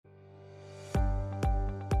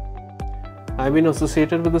I've been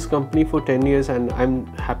associated with this company for 10 years and I'm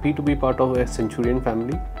happy to be part of a Centurion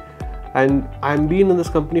family. And I'm been in this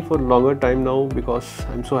company for a longer time now because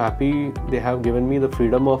I'm so happy they have given me the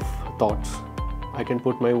freedom of thoughts. I can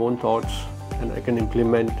put my own thoughts and I can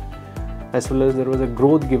implement, as well as there was a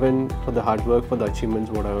growth given for the hard work, for the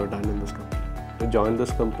achievements what I have done in this company. I joined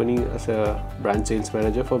this company as a branch sales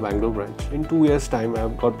manager for Bangalore branch. In 2 years time I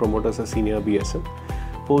have got promoted as a senior BSM.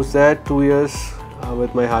 Post that 2 years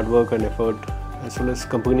with my hard work and effort, as well as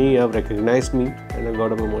company have recognized me and I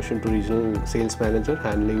got a promotion to regional sales manager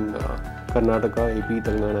handling Karnataka, AP,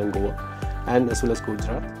 Telangana and Goa, and as well as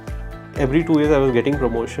Gujarat. Every 2 years I was getting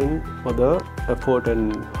promotion for the effort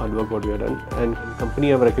and hard work what we have done, and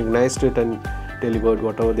company have recognized it and delivered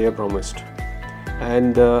whatever they have promised.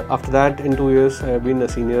 And after that, in 2 years I have been a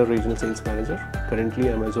senior regional sales manager. Currently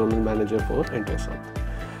I am a zonal manager for entire South.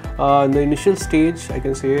 In the initial stage I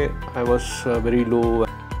can say I was very low,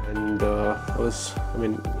 and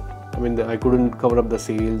I couldn't cover up the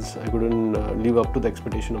sales, I couldn't live up to the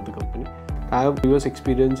expectation of the company. I have previous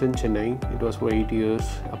experience in Chennai, it was for 8 years.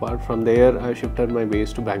 Apart from there, I shifted my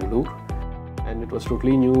base to Bangalore, and it was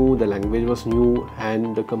totally new, the language was new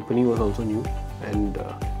and the company was also new, and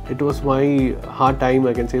it was my hard time.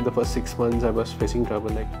 I can say the first 6 months I was facing trouble,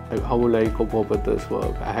 like how will I cope up with this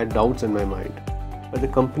work? I had doubts in my mind, but the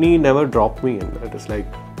company never dropped me in. It is like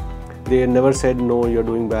they never said no, you're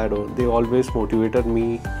doing bad, or they always motivated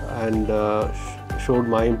me and showed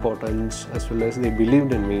my importance, as well as they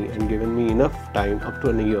believed in me and given me enough time up to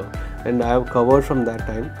a year, and I have covered from that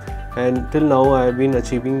time, and till now I have been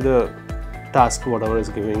achieving the task whatever is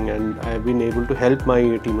giving, and I have been able to help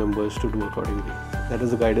my team members to do accordingly. That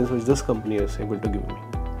is the guidance which this company is able to give me.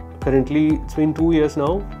 Currently it's been 2 years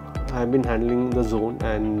now I have been handling the zone,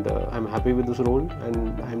 and I'm happy with this role,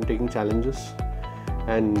 and I'm taking challenges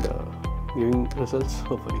and giving results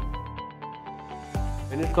hopefully.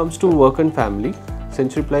 When it comes to work and family,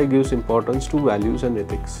 CenturyPly gives importance to values and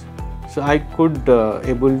ethics. So I could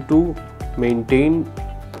able to maintain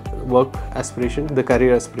work aspiration, the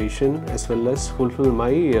career aspiration, as well as fulfill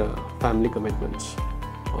my family commitments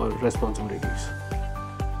or responsibilities.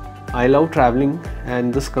 I love traveling,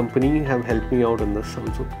 and this company have helped me out in this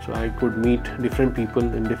also. So I could meet different people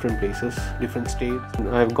in different places, different states.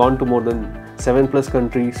 I've gone to more than 7+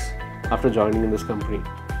 countries after joining in this company.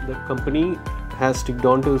 The company has sticked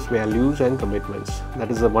on to its values and commitments. That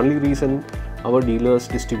is the only reason our dealers,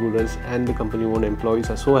 distributors and the company owned employees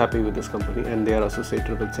are so happy with this company, and they are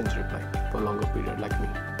associated with CenturyPly for a longer period like me.